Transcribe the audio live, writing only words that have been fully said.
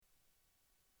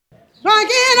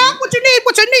Drinking up what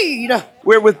you need.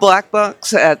 We're with Black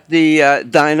Bucks at the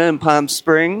Dinah in Palm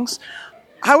Springs.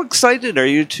 How excited are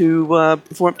you to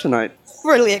perform tonight?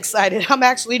 Really excited. I'm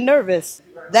actually nervous.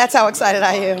 That's how excited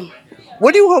I am.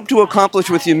 What do you hope to accomplish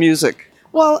with your music?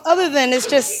 Well, other than it's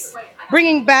just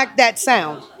bringing back that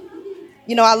sound.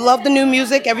 You know, I love the new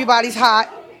music. Everybody's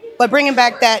hot. But bringing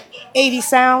back that 80s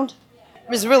sound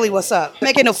is really what's up.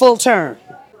 Making a full turn.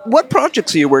 What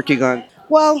projects are you working on?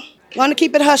 Well, want to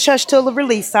keep it hush-hush till the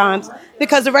release times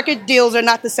because the record deals are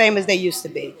not the same as they used to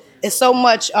be. It's so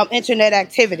much internet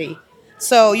activity.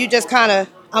 So you just kind of,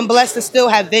 I'm blessed to still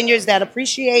have vineyards that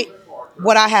appreciate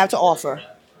what I have to offer.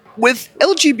 With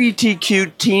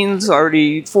LGBTQ teens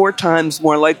already 4 times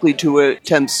more likely to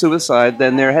attempt suicide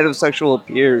than their heterosexual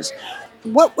peers,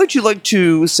 what would you like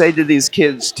to say to these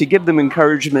kids to give them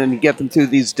encouragement and get them through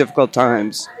these difficult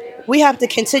times? We have to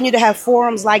continue to have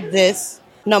forums like this,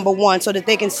 number one, so that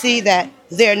they can see that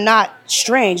they're not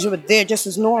strange, but they're just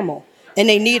as normal. And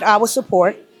they need our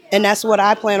support, and that's what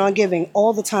I plan on giving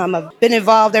all the time. I've been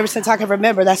involved ever since I can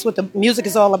remember. That's what the music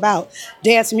is all about.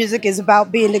 Dance music is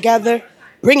about being together,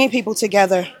 bringing people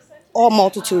together, all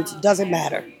multitudes, doesn't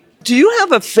matter. Do you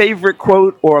have a favorite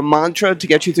quote or a mantra to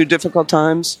get you through difficult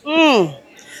times?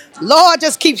 Lord,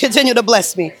 just continue to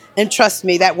bless me, and trust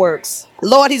me, that works.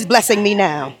 Lord, he's blessing me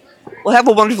now. Well, have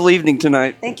a wonderful evening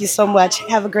tonight. Thank you so much.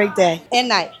 Have a great day and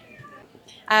night.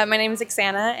 My name is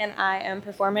Xana, and I am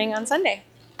performing on Sunday.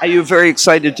 Are you very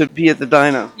excited to be at the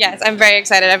Dinah? Yes, I'm very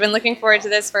excited. I've been looking forward to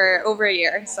this for over a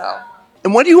year. So,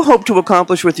 And what do you hope to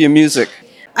accomplish with your music?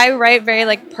 I write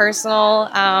very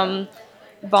personal,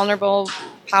 vulnerable,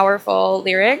 powerful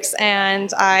lyrics,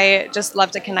 and I just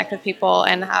love to connect with people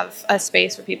and have a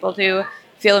space for people to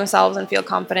feel themselves and feel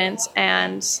confident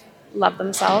and love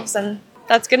themselves, and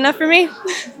that's good enough for me.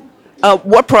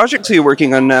 What projects are you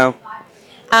working on now?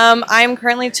 I'm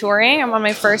currently touring. I'm on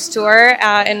my first tour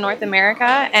in North America,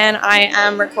 and I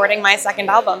am recording my second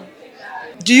album.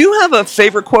 Do you have a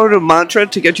favorite quote or mantra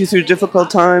to get you through difficult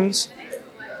times?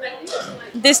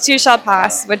 This too shall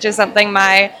pass, which is something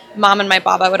my mom and my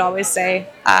baba would always say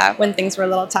when things were a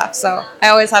little tough. So I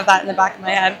always have that in the back of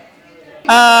my head.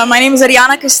 My name is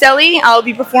Ariana Castelli. I'll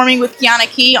be performing with Kiana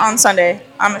Key on Sunday.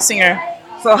 I'm a singer.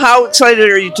 So how excited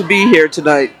are you to be here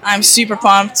tonight? I'm super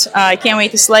pumped. I can't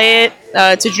wait to slay it.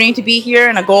 It's a dream to be here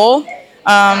and a goal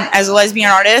as a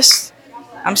lesbian artist.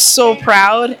 I'm so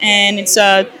proud, and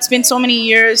it's been so many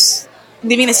years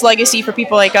leaving this legacy for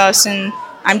people like us, and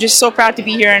I'm just so proud to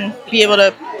be here and be able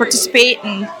to participate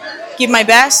and give my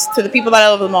best to the people that I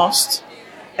love the most.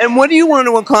 And what do you want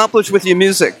to accomplish with your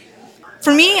music?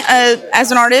 For me,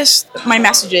 as an artist, my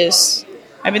messages.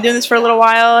 I've been doing this for a little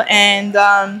while, and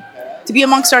to be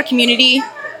amongst our community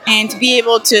and to be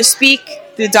able to speak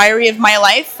the diary of my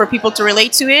life for people to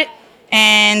relate to it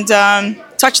and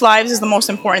touch lives is the most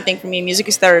important thing for me. Music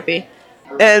is therapy.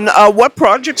 And what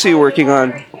projects are you working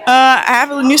on? I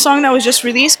have a new song that was just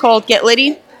released called Get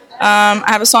Litty. I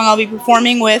have a song I'll be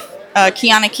performing with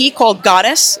Kiana Key called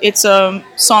Goddess. It's a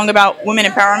song about women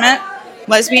empowerment,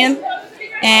 lesbian,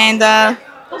 and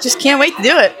just can't wait to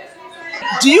do it.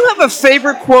 Do you have a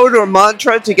favorite quote or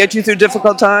mantra to get you through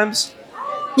difficult times?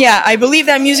 Yeah, I believe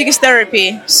that music is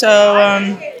therapy.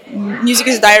 So music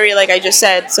is diary, like I just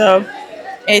said. So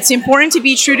it's important to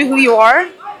be true to who you are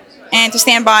and to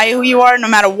stand by who you are, no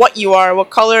matter what you are, what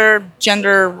color,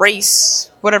 gender, race,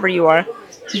 whatever you are.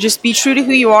 So just be true to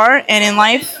who you are, and in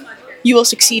life, you will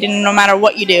succeed in no matter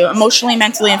what you do, emotionally,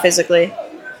 mentally, and physically.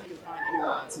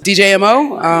 DJ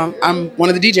MO, I'm one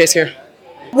of the DJs here.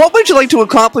 What would you like to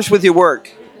accomplish with your work?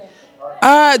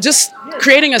 Just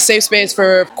creating a safe space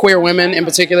for queer women in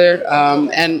particular.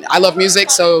 And I love music,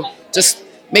 so just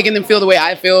making them feel the way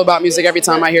I feel about music every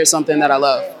time I hear something that I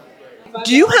love.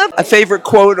 Do you have a favorite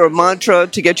quote or mantra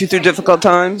to get you through difficult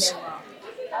times?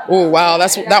 Oh, wow,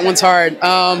 that one's hard.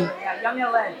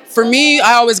 For me,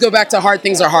 I always go back to hard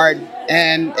things are hard.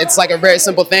 And it's like a very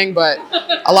simple thing, but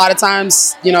a lot of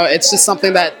times, it's just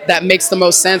something that makes the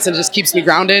most sense and just keeps me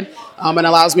grounded and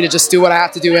allows me to just do what I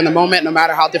have to do in the moment, no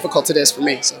matter how difficult it is for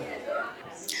me. So.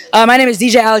 My name is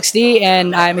DJ Alex D,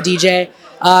 and I'm a DJ.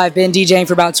 I've been DJing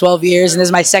for about 12 years, and this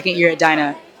is my second year at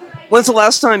Dinah. When's the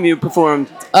last time you performed?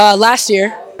 Last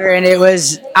year, and it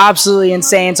was absolutely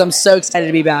insane, so I'm so excited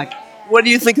to be back. What do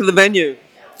you think of the venue?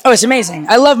 Oh, it's amazing.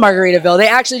 I love Margaritaville. They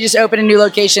actually just opened a new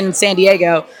location in San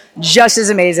Diego. Just as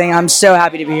amazing. I'm so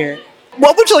happy to be here.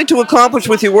 What would you like to accomplish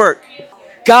with your work?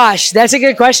 Gosh, that's a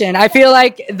good question. I feel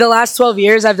like the last 12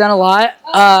 years I've done a lot.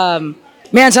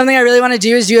 Something I really want to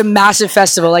do is do a massive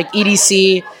festival like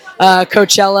EDC,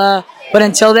 Coachella. But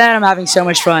until then, I'm having so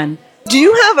much fun. Do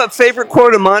you have a favorite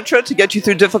quote or mantra to get you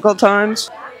through difficult times?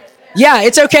 yeah,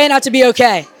 it's okay not to be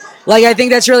okay. Like, I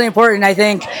think that's really important. I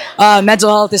think mental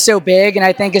health is so big, and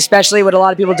I think especially what a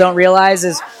lot of people don't realize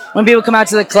is when people come out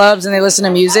to the clubs and they listen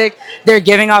to music, they're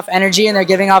giving off energy and they're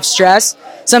giving off stress.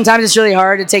 Sometimes it's really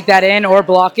hard to take that in or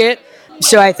block it.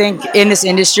 So I think in this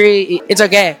industry, it's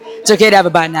okay. It's okay to have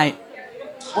a bad night.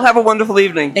 Well, have a wonderful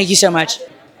evening. Thank you so much.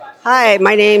 Hi,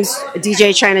 my name's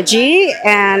DJ China G,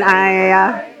 and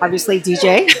I obviously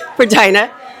DJ for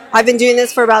Dinah. I've been doing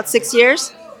this for about 6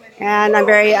 years, and I'm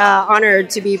very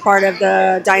honored to be part of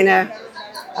the Dinah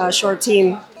short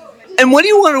team. And what do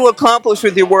you want to accomplish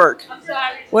with your work?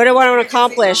 What do I want to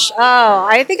accomplish? Oh,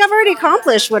 I think I've already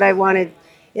accomplished what I wanted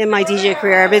in my DJ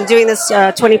career. I've been doing this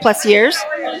 20 plus years.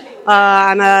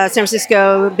 I'm a San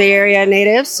Francisco Bay Area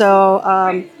native, so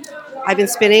I've been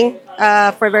spinning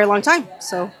for a very long time.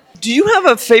 So, do you have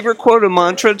a favorite quote or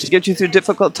mantra to get you through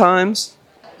difficult times?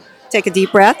 Take a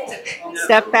deep breath,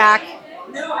 step back,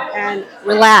 and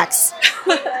relax.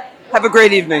 Have a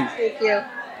great evening. Thank you.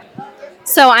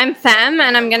 So I'm Femme,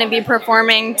 and I'm going to be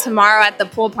performing tomorrow at the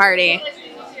pool party.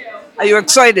 Are you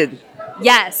excited?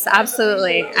 Yes,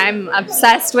 absolutely. I'm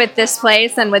obsessed with this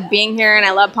place and with being here, and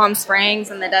I love Palm Springs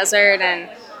and the desert, and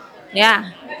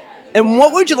yeah. And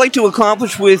what would you like to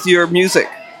accomplish with your music?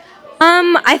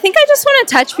 I think I just want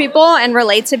to touch people and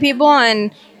relate to people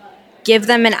and give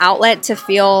them an outlet to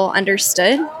feel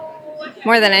understood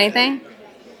more than anything.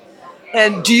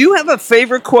 And do you have a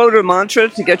favorite quote or mantra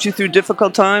to get you through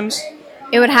difficult times?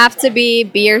 It would have to be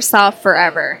yourself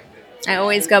forever. I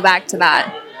always go back to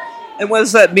that. And what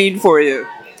does that mean for you?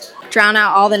 Drown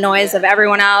out all the noise of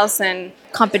everyone else and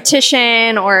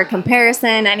competition or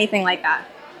comparison, anything like that.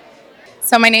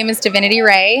 So my name is Divinity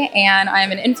Ray, and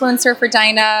I'm an influencer for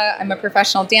Dinah. I'm a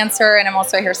professional dancer, and I'm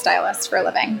also a hairstylist for a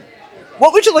living.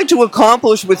 What would you like to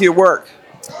accomplish with your work?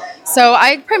 So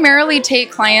I primarily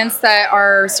take clients that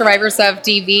are survivors of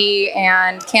DV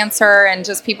and cancer and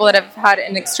just people that have had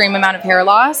an extreme amount of hair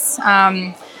loss.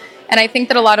 And I think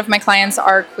that a lot of my clients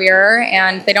are queer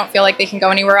and they don't feel like they can go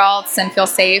anywhere else and feel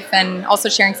safe, and also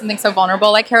sharing something so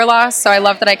vulnerable like hair loss. So I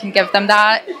love that I can give them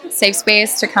that safe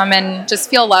space to come and just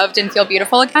feel loved and feel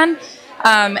beautiful again.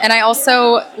 And I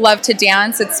also love to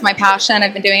dance. It's my passion.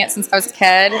 I've been doing it since I was a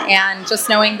kid. And just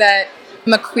knowing that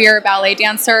I'm a queer ballet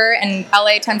dancer, and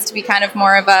ballet tends to be kind of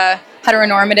more of a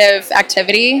heteronormative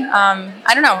activity.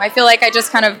 I don't know. I feel like I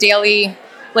just kind of daily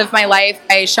live my life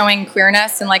by showing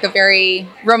queerness in like a very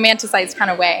romanticized kind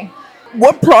of way.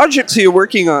 What projects are you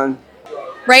working on?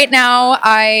 Right now,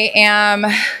 I am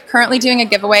currently doing a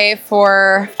giveaway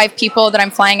for 5 people that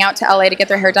I'm flying out to LA to get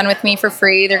their hair done with me for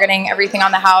free. They're getting everything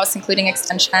on the house, including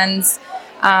extensions.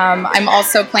 I'm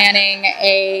also planning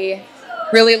a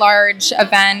really large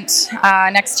event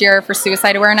next year for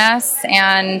suicide awareness,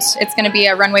 and it's going to be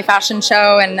a runway fashion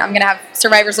show, and I'm going to have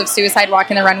survivors of suicide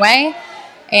walking the runway.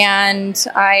 And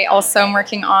I also am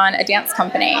working on a dance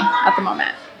company at the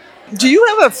moment. Do you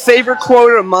have a favorite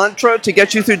quote or mantra to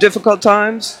get you through difficult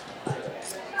times?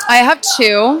 I have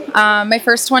 2. My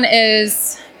first one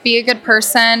is be a good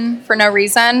person for no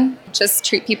reason. Just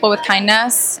treat people with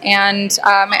kindness. And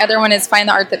my other one is find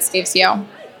the art that saves you.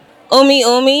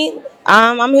 Umi.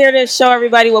 I'm here to show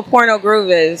everybody what porno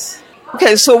groove is.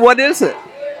 Okay, so what is it?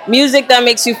 Music that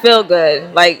makes you feel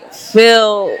good. Like,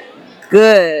 feel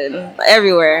good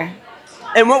everywhere.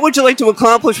 And what would you like to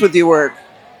accomplish with your work?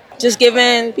 Just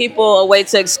giving people a way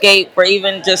to escape for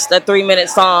even just a 3-minute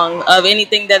song of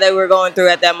anything that they were going through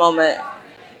at that moment.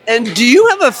 And do you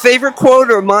have a favorite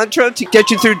quote or mantra to get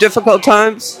you through difficult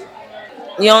times?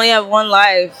 You only have one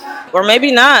life. Or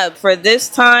maybe not. For this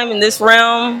time in this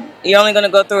realm, you're only going to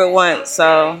go through it once.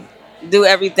 So do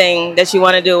everything that you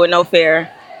want to do with no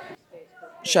fear.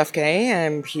 Chef K,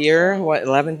 I'm here,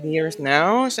 11 years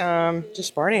now, so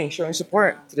just partying, showing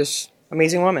support to this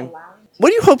amazing woman. What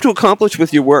do you hope to accomplish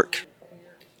with your work?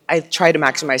 I try to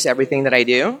maximize everything that I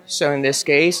do, so in this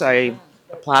case, a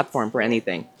platform for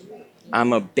anything.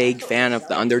 I'm a big fan of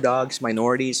the underdogs,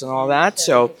 minorities, and all that,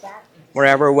 so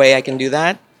wherever way I can do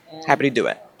that, happy to do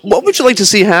it. What would you like to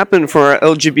see happen for our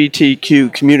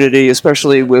LGBTQ community,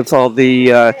 especially with all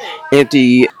the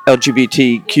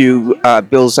anti-LGBTQ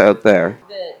bills out there?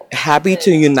 Happy to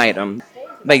unite them.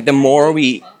 Like, the more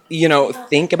we,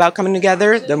 think about coming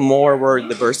together, the more we're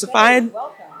diversified.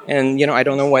 And, I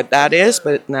don't know what that is,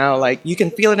 but now, you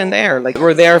can feel it in the air. Like,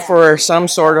 we're there for some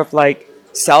sort of,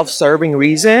 self-serving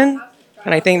reason.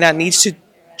 And I think that needs to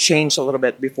change a little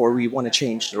bit before we want to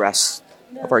change the rest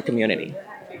of our community.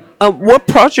 What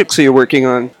projects are you working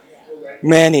on?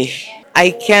 Many.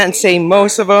 I can't say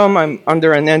most of them. I'm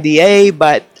under an NDA,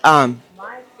 but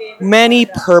many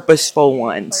purposeful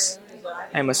ones,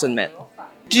 I must admit.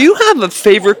 Do you have a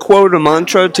favorite quote or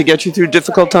mantra to get you through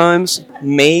difficult times?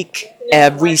 Make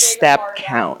every step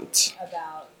count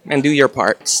and do your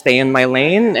part. Stay in my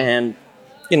lane and,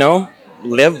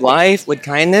 live life with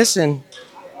kindness, and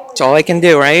it's all I can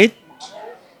do, right?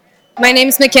 My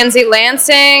name's Mackenzie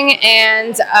Lansing,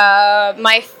 and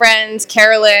my friend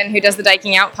Carolyn, who does the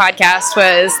Diking Out podcast,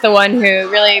 was the one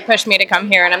who really pushed me to come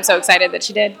here, and I'm so excited that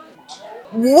she did.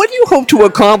 What do you hope to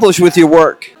accomplish with your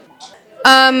work?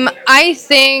 I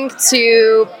think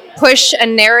to push a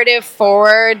narrative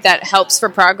forward that helps for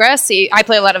progress. See, I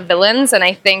play a lot of villains, and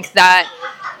I think that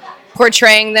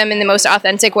portraying them in the most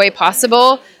authentic way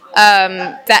possible,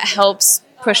 that helps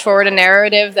push forward a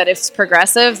narrative that is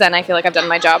progressive, then I feel like I've done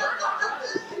my job.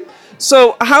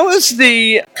 So how is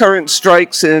the current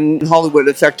strikes in Hollywood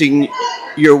affecting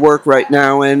your work right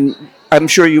now? And I'm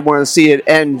sure you want to see it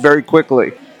end very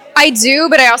quickly. I do,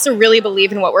 but I also really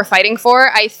believe in what we're fighting for.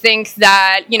 I think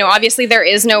that, obviously there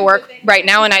is no work right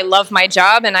now, and I love my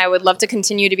job, and I would love to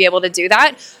continue to be able to do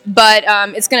that. But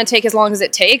it's going to take as long as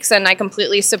it takes, and I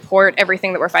completely support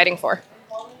everything that we're fighting for.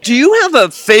 Do you have a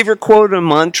favorite quote or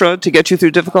mantra to get you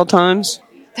through difficult times?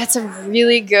 That's a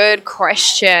really good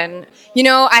question.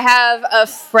 I have a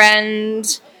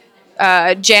friend,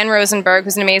 Jan Rosenberg,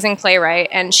 who's an amazing playwright,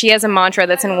 and she has a mantra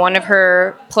that's in one of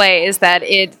her plays that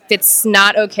if it's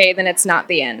not okay, then it's not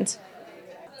the end.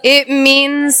 It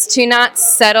means to not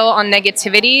settle on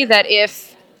negativity, that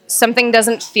if something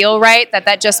doesn't feel right,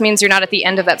 that just means you're not at the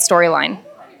end of that storyline.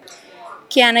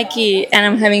 Kianaki, and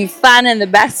I'm having fun and the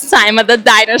best time at the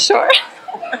Dinah Shore.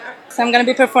 So I'm going to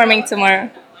be performing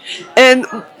tomorrow. And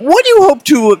what do you hope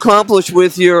to accomplish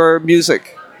with your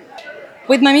music?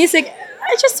 With my music,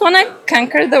 I just want to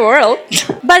conquer the world.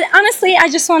 But honestly, I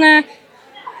just want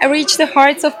to reach the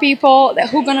hearts of people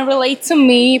who are going to relate to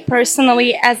me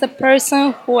personally as a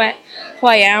person who I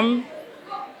am,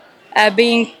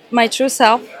 being my true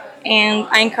self. And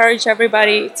I encourage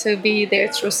everybody to be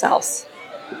their true selves.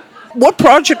 What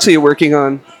projects are you working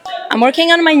on? I'm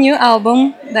working on my new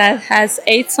album that has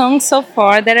 8 songs so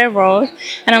far that I wrote,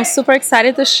 and I'm super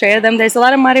excited to share them. There's a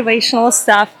lot of motivational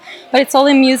stuff, but it's all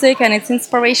in music and it's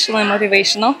inspirational and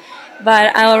motivational.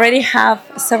 But I already have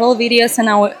several videos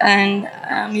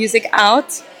and music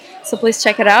out, so please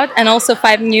check it out. And also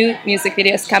 5 new music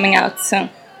videos coming out soon.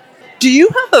 Do you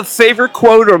have a favorite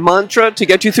quote or mantra to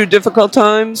get you through difficult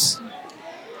times?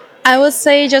 I would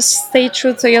say just stay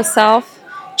true to yourself.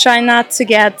 Try not to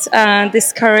get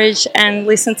discouraged and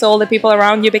listen to all the people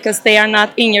around you because they are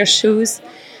not in your shoes.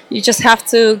 You just have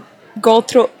to go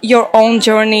through your own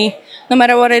journey, no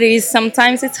matter what it is.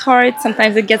 Sometimes it's hard,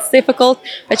 sometimes it gets difficult,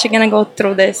 but you're going to go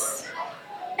through this.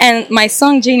 And my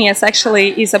song Genius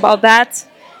actually is about that.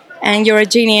 And you're a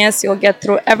genius. You'll get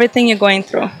through everything you're going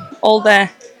through, all the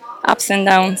ups and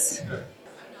downs.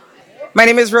 My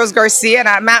name is Rose Garcia, and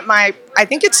I'm at I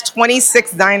think it's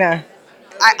 26th Dinah.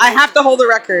 I have to hold the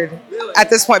record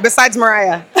at this point, besides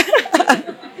Mariah,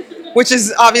 which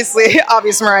is obvious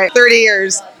Mariah, 30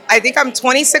 years. I think I'm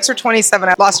 26 or 27.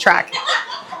 I lost track.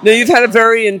 Now, you've had a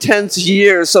very intense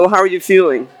year, so how are you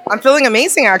feeling? I'm feeling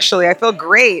amazing, actually. I feel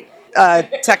great.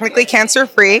 Technically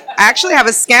cancer-free. I actually have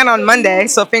a scan on Monday,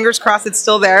 so fingers crossed it's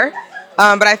still there.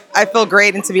 But I feel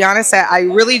great, and to be honest, I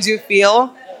really do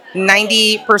feel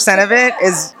 90% of it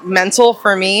is mental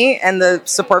for me, and the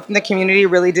support from the community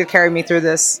really did carry me through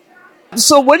this.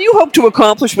 So what do you hope to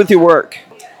accomplish with your work?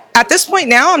 At this point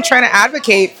now, I'm trying to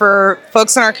advocate for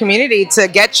folks in our community to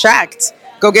get checked.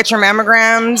 Go get your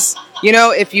mammograms.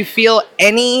 If you feel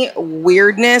any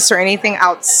weirdness or anything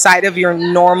outside of your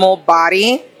normal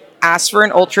body, ask for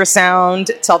an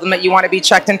ultrasound. Tell them that you want to be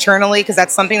checked internally, because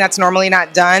that's something that's normally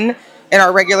not done in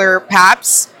our regular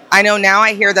PAPs. I know now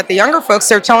I hear that the younger folks,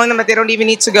 they're telling them that they don't even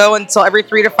need to go until every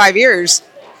 3 to 5 years.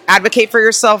 Advocate for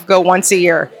yourself. Go once a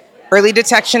year. Early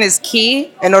detection is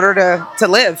key in order to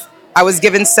live. I was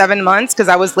given 7 months because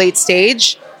I was late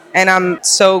stage, and I'm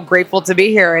so grateful to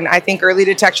be here. And I think early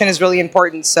detection is really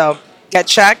important. So get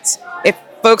checked. If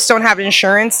folks don't have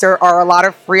insurance, there are a lot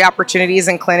of free opportunities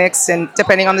in clinics, and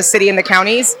depending on the city and the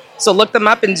counties. So look them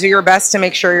up and do your best to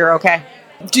make sure you're okay.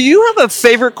 Do you have a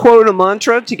favorite quote or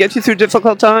mantra to get you through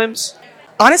difficult times?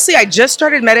 Honestly, I just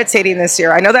started meditating this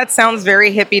year. I know that sounds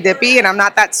very hippy-dippy, and I'm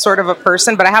not that sort of a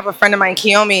person, but I have a friend of mine,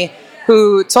 Kiyomi,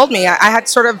 who told me I had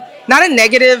sort of not a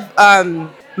negative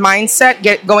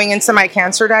mindset going into my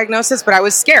cancer diagnosis, but I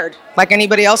was scared, like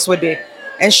anybody else would be.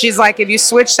 And she's like, if you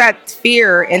switch that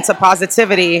fear into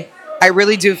positivity, I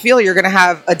really do feel you're going to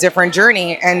have a different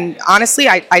journey. And honestly,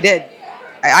 I did.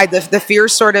 The fear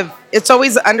sort of, it's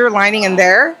always underlining in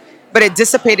there, but it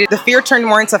dissipated. The fear turned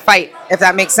more into fight, if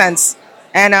that makes sense.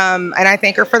 and I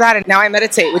thank her for that. And now I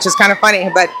meditate, which is kind of funny,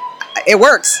 but it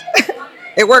works.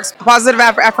 It works. Positive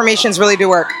affirmations really do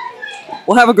work.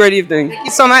 Well, have a great evening. Thank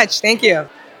you so much. Thank you.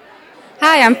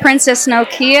 Hi, I'm Princess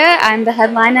Nokia. I'm the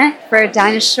headliner for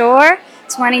Dinah Shore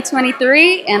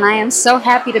 2023, and I am so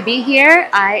happy to be here.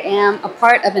 I am a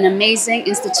part of an amazing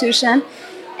institution,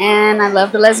 and I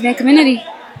love the lesbian community.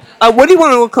 What do you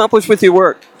want to accomplish with your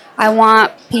work? I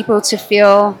want people to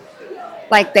feel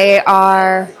like they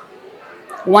are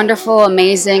wonderful,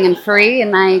 amazing, and free,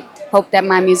 and I hope that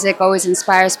my music always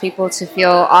inspires people to feel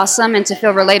awesome and to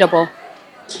feel relatable.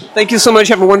 Thank you so much.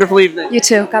 Have a wonderful evening. You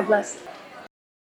too. God bless.